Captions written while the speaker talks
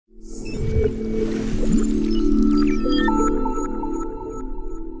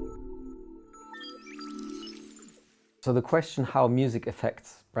So the question how music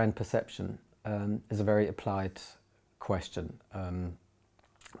affects brand perception is a very applied question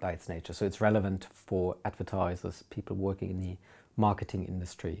by its nature. So it's relevant for advertisers, people working in the marketing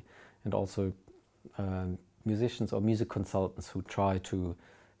industry, and also musicians or music consultants who try to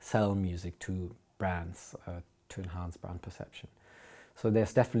sell music to brands to enhance brand perception. So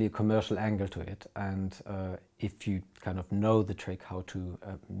there's definitely a commercial angle to it, and if you kind of know the trick how to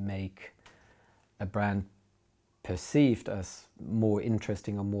make a brand perceived as more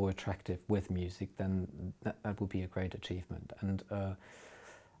interesting or more attractive with music, then that would be a great achievement. And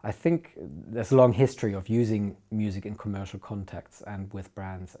I think there's a long history of using music in commercial contexts and with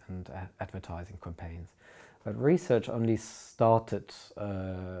brands and advertising campaigns. But research only started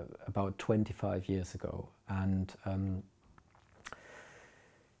about 25 years ago, and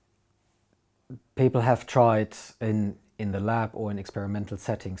people have tried in the lab or in experimental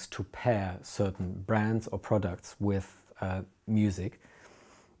settings to pair certain brands or products with music.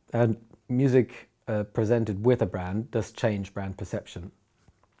 And music presented with a brand does change brand perception,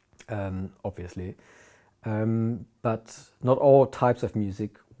 obviously. But not all types of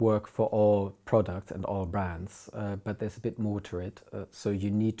music work for all products and all brands, but there's a bit more to it. So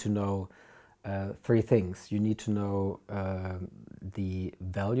you need to know three things. You need to know the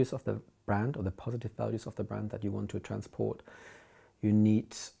values of the brand, or the positive values of the brand that you want to transport. You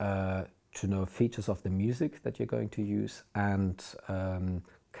need to know features of the music that you're going to use, and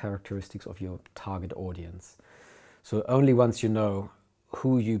characteristics of your target audience. So only once you know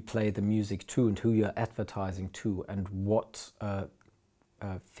who you play the music to and who you're advertising to, and what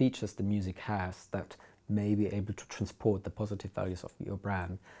features the music has that may be able to transport the positive values of your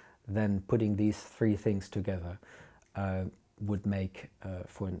brand, then putting these three things together would make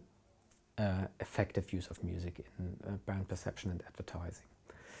for an effective use of music in brand perception and advertising.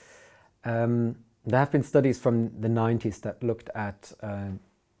 There have been studies from the 90s that looked at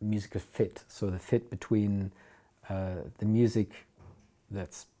musical fit, so the fit between the music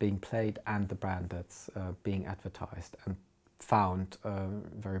that's being played and the brand that's being advertised, and found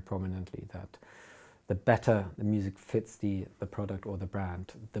very prominently that the better the music fits the product or the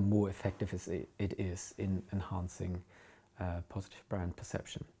brand, the more effective it is in enhancing positive brand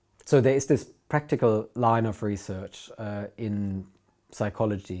perception. So there is this practical line of research in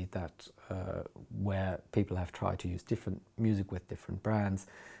psychology that where people have tried to use different music with different brands,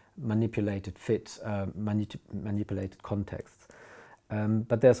 manipulated fit, manipulated contexts.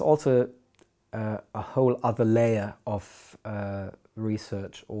 But there's also a whole other layer of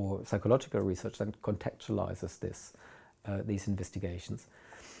research or psychological research that contextualizes these investigations.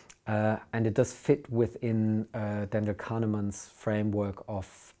 And it does fit within Daniel Kahneman's framework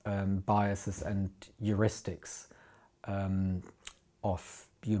of biases and heuristics of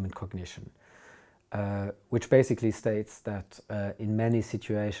human cognition, which basically states that in many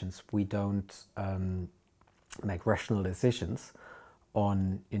situations we don't make rational decisions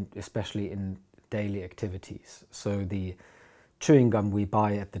especially in daily activities. So the chewing gum we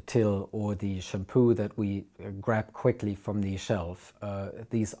buy at the till, or the shampoo that we grab quickly from the shelf,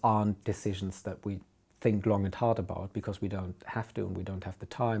 these aren't decisions that we think long and hard about, because we don't have to and we don't have the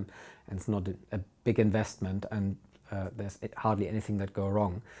time, and it's not a big investment, and there's hardly anything that go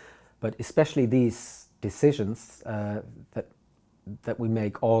wrong. But especially these decisions that we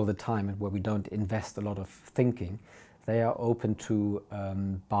make all the time and where we don't invest a lot of thinking, they are open to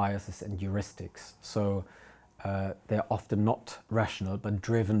biases and heuristics. So they're often not rational, but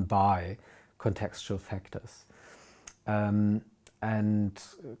driven by contextual factors. And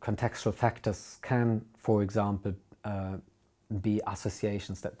contextual factors can, for example, be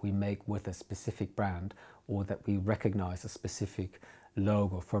associations that we make with a specific brand, or that we recognize a specific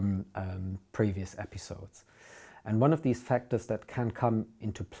logo from previous episodes. And one of these factors that can come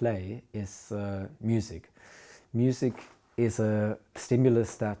into play is music. Music is a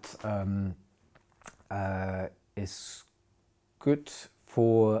stimulus that is good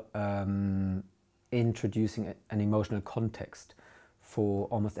for introducing an emotional context for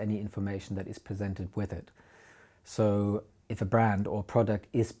almost any information that is presented with it. So if a brand or product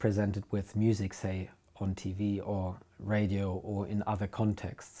is presented with music, say on TV or radio or in other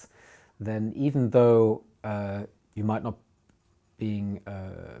contexts, then even though you might not be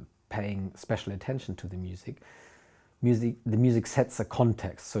paying special attention to the the music sets a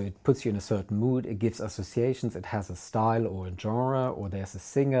context, so it puts you in a certain mood, it gives associations, it has a style or a genre, or there's a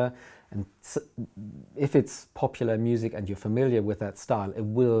singer, and if it's popular music and you're familiar with that style, it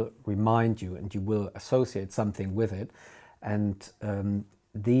will remind you and you will associate something with it, and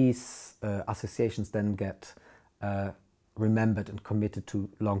these associations then get remembered and committed to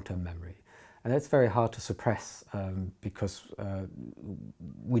long-term memory. And that's very hard to suppress because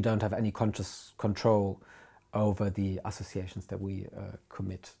we don't have any conscious control over the associations that we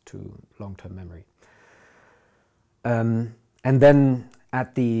commit to long-term memory. And then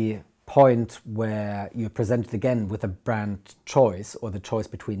at the point where you're presented again with a brand choice or the choice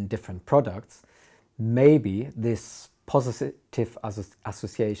between different products, maybe this positive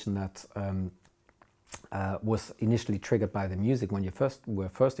association that was initially triggered by the music when you were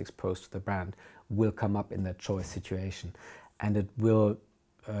first exposed to the brand will come up in that choice situation, and it will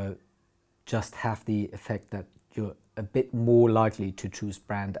just have the effect that you're a bit more likely to choose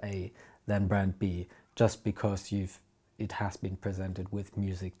brand A than brand B, just because it has been presented with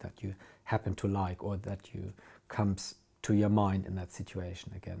music that you happen to like or that comes to your mind in that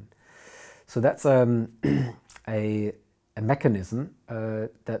situation again. So that's a mechanism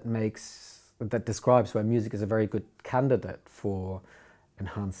that describes why music is a very good candidate for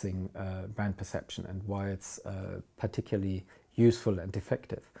enhancing brand perception and why it's particularly useful and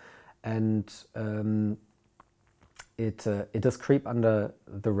effective. And it does creep under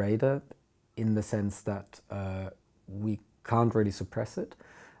the radar in the sense that we can't really suppress it,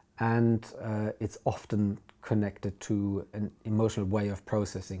 and it's often connected to an emotional way of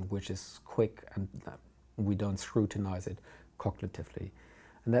processing which is quick and we don't scrutinize it cognitively.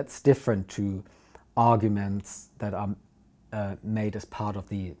 And that's different to arguments that are made as part of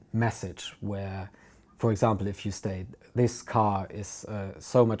the message, where, for example, if you state this car is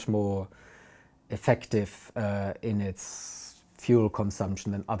so much more effective in its fuel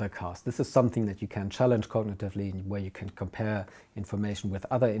consumption than other cars. This is something that you can challenge cognitively, where you can compare information with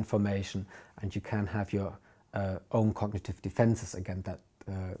other information, and you can have your own cognitive defenses against that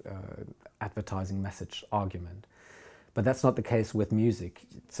advertising message argument. But that's not the case with music.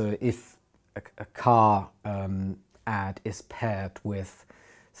 So if a car ad is paired with,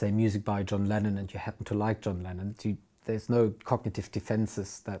 say, music by John Lennon, and you happen to like John Lennon, there's no cognitive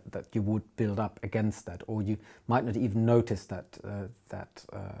defenses that you would build up against that, or you might not even notice that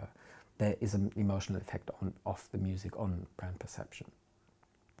there is an emotional effect of the music on brand perception.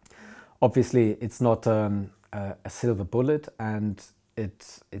 Obviously, it's not a silver bullet, and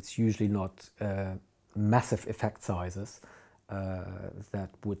it's usually not massive effect sizes that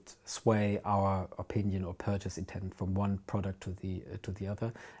would sway our opinion or purchase intent from one product to the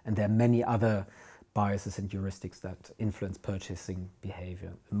other. And there are many other biases and heuristics that influence purchasing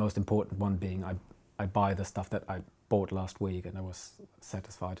behavior. The most important one being I buy the stuff that I bought last week and I was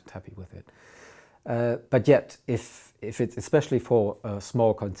satisfied and happy with it. But yet, if it's especially for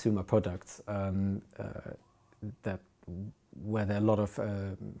small consumer products that where there are a lot of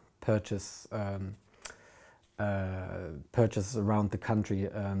purchases around the country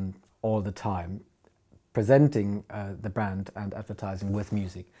all the time, presenting the brand and advertising with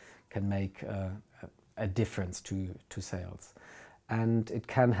music can make a difference to sales, and it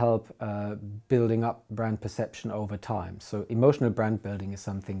can help building up brand perception over time. So emotional brand building is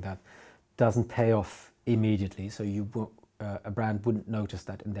something that doesn't pay off immediately, so a brand wouldn't notice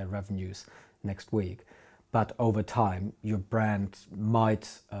that in their revenues next week, but over time your brand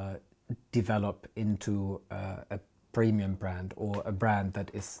might develop into a premium brand, or a brand that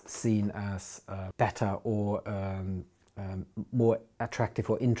is seen as better or more attractive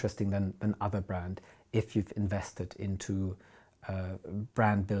or interesting than other brand, if you've invested into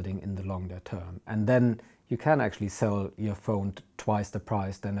brand building in the longer term. And then you can actually sell your phone twice the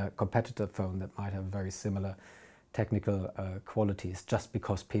price than a competitor phone that might have very similar technical qualities, just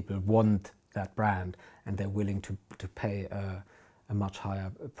because people want that brand and they're willing to pay a much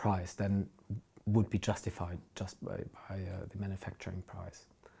higher price than would be justified just by the manufacturing price.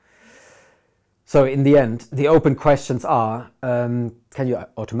 So in the end, the open questions are, can you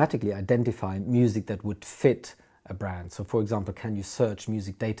automatically identify music that would fit a brand? So for example, can you search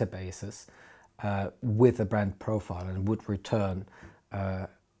music databases with a brand profile and would return a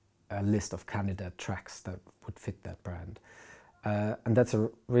list of candidate tracks that would fit that brand? And that's a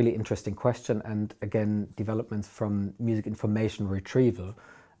really interesting question, and again, developments from music information retrieval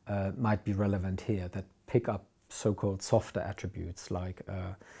might be relevant here, that pick up so-called softer attributes like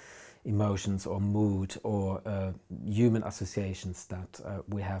emotions or mood or human associations that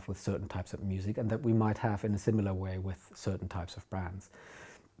we have with certain types of music, and that we might have in a similar way with certain types of brands.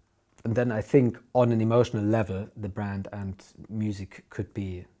 And then I think on an emotional level, the brand and music could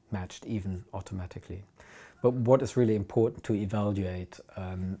be matched even automatically. But what is really important to evaluate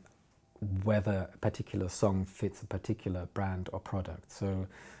whether a particular song fits a particular brand or product. So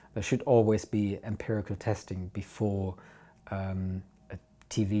there should always be empirical testing before a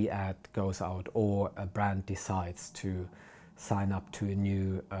TV ad goes out or a brand decides to sign up to a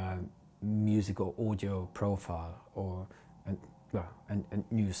new music or audio profile or a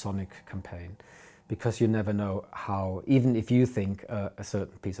new sonic campaign, because you never know how, even if you think a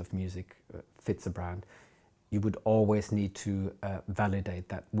certain piece of music fits a brand, you would always need to validate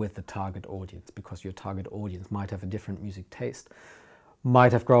that with the target audience, because your target audience might have a different music taste,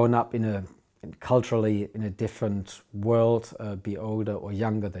 might have grown up culturally in a different world, be older or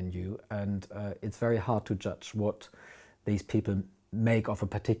younger than you, and it's very hard to judge what these people make of a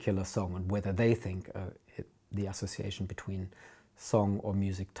particular song and whether they think the association between song or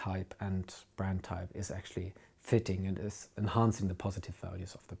music type and brand type is actually fitting and is enhancing the positive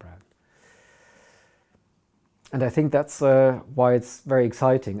values of the brand. And I think that's why it's very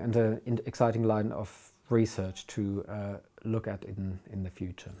exciting and an exciting line of research to look at in the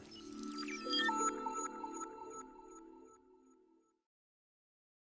future.